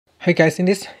Hey guys, in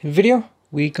this video,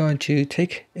 we're going to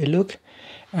take a look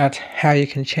at how you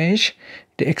can change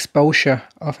the exposure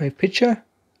of a picture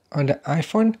on the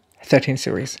iPhone 13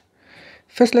 series.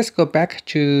 First, let's go back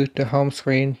to the home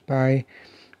screen by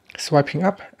swiping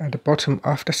up at the bottom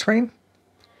of the screen.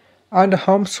 On the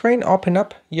home screen, open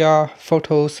up your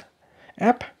Photos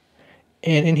app,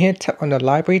 and in here, tap on the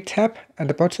Library tab at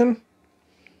the bottom.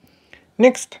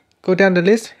 Next, go down the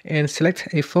list and select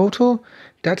a photo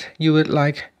that you would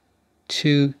like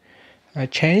to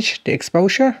change the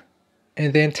exposure,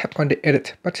 and then tap on the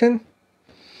edit button.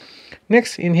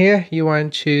 Next, in here you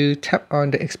want to tap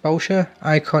on the exposure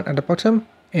icon at the bottom,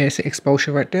 and it's the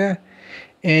exposure right there.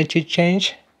 And to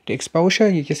change the exposure,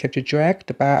 you just have to drag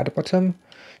the bar at the bottom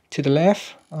to the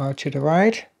left or to the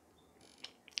right,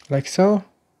 like so.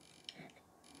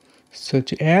 So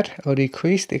to add or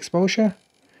decrease the exposure,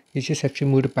 you just have to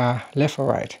move the bar left or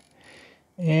right,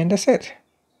 and that's it.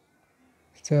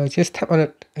 So just tap on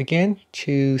it again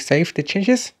to save the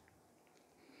changes.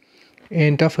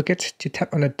 And don't forget to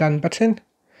tap on the done button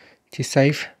to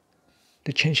save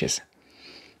the changes.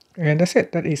 And that's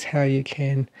it. That is how you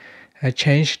can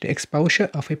change the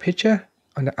exposure of a picture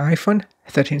on the iPhone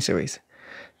 13 series.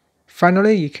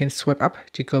 Finally, you can swipe up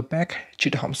to go back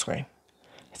to the home screen.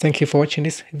 Thank you for watching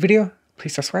this video.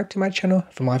 Please subscribe to my channel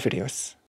for more videos.